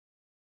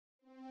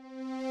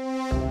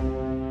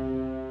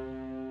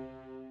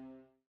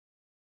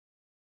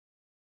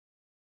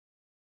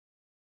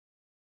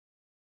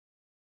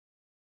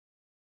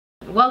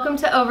Welcome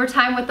to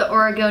Overtime with the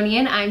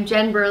Oregonian. I'm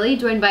Jen Burley,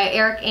 joined by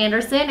Eric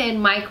Anderson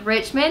and Mike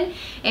Richmond,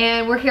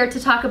 and we're here to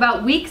talk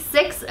about Week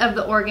 6 of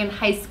the Oregon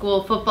high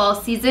school football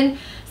season.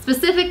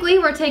 Specifically,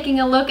 we're taking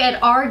a look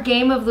at our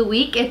game of the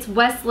week. It's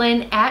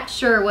Westland at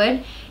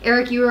Sherwood.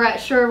 Eric, you were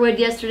at Sherwood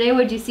yesterday.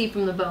 What did you see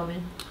from the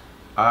Bowmen?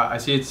 I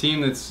see a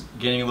team that's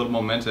gaining a little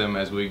momentum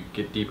as we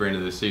get deeper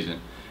into the season.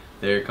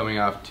 They're coming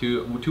off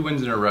two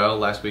wins in a row.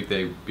 Last week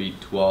they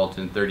beat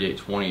Tualatin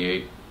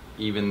 38-28.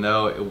 Even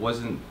though it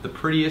wasn't the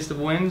prettiest of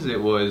wins, it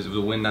was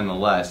a win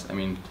nonetheless. I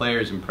mean,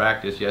 players in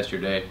practice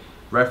yesterday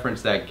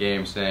referenced that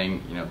game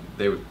saying, you know,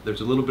 there's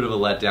a little bit of a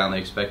letdown. They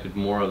expected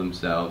more of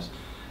themselves.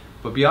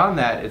 But beyond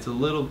that, it's a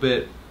little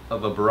bit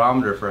of a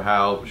barometer for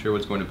how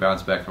Sherwood's going to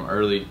bounce back from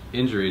early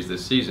injuries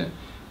this season.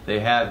 They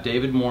have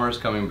David Morris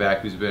coming back,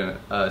 who's been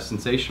a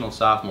sensational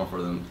sophomore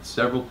for them.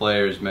 Several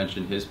players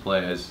mentioned his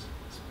play as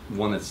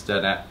one that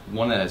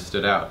has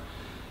stood out.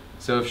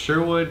 So if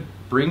Sherwood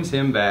brings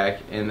him back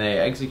and they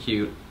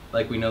execute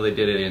like we know they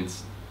did it in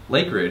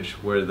Lake Ridge,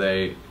 where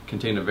they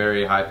contain a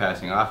very high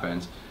passing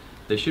offense,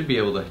 they should be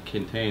able to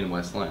contain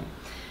Westland.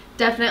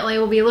 Definitely,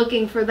 we'll be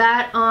looking for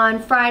that on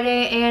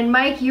Friday. And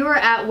Mike, you were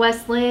at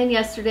Westland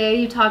yesterday.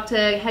 You talked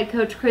to head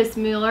coach Chris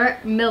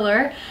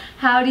Miller.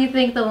 How do you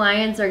think the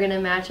Lions are going to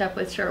match up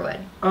with Sherwood?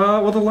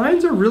 Well, the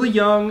Lions are really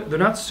young. They're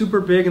not super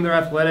big in their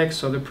athletics,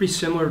 so they're pretty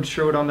similar to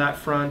Sherwood on that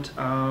front.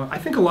 I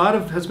think a lot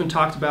has been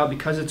talked about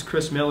because it's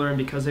Chris Miller and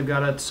because they've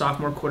got a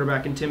sophomore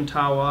quarterback in Tim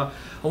Tawa.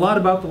 A lot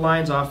about the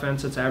Lions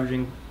offense that's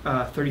averaging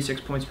 36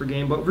 points per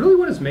game. But really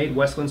what has made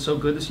Westland so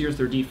good this year is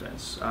their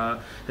defense.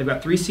 They've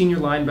got 3 senior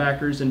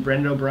linebackers in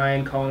Brendan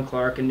O'Brien, Colin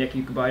Clark, and Nick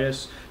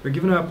Ukabitis. They're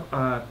giving up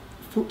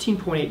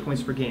 14.8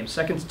 points per game,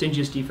 second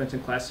stingiest defense in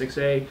Class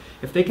 6A.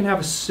 If they can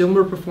have a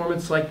similar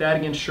performance like that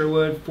against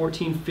Sherwood,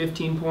 14,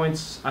 15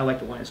 points, I like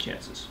the Lions'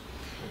 chances.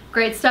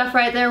 Great stuff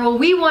right there. Well,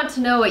 we want to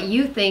know what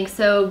you think,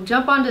 so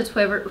jump onto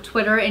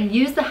Twitter and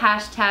use the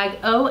hashtag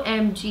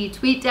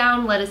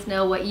OMGTweetdown. Let us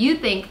know what you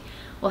think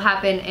will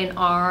happen in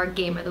our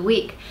game of the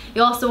week.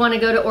 You also want to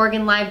go to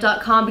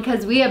OregonLive.com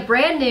because we have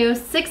brand new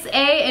 6A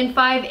and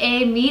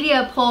 5A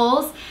media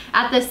polls.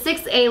 At the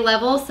 6A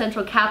level,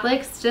 Central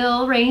Catholic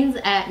still reigns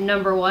at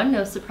 #1,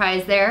 no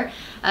surprise there.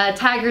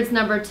 Tigard's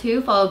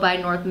 #2, followed by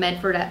North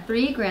Medford at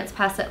 3, Grants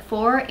Pass at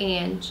 4,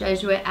 and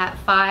Jesuit at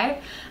 5.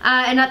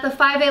 And at the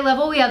 5A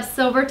level, we have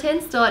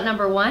Silverton still at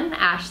 #1,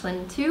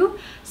 Ashland 2.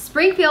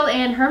 Springfield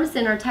and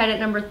Hermiston are tied at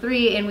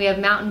 #3, and we have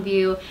Mountain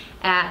View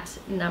at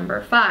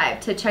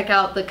 #5. To check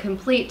out the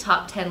complete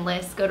top 10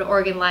 list, go to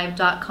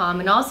OregonLive.com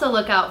and also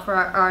look out for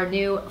our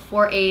new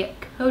 4A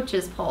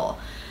coaches poll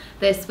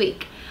this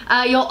week.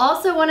 You'll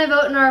also want to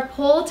vote in our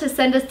poll to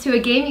send us to a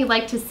game you'd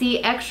like to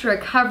see extra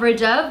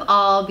coverage of.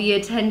 I'll be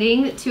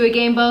attending to a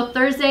game both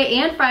Thursday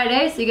and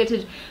Friday, so you get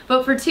to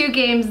vote for 2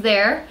 games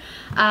there.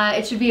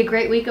 It should be a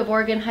great week of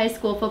Oregon high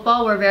school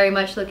football. We're very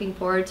much looking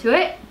forward to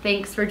it.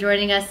 Thanks for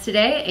joining us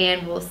today,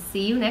 and we'll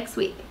see you next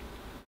week.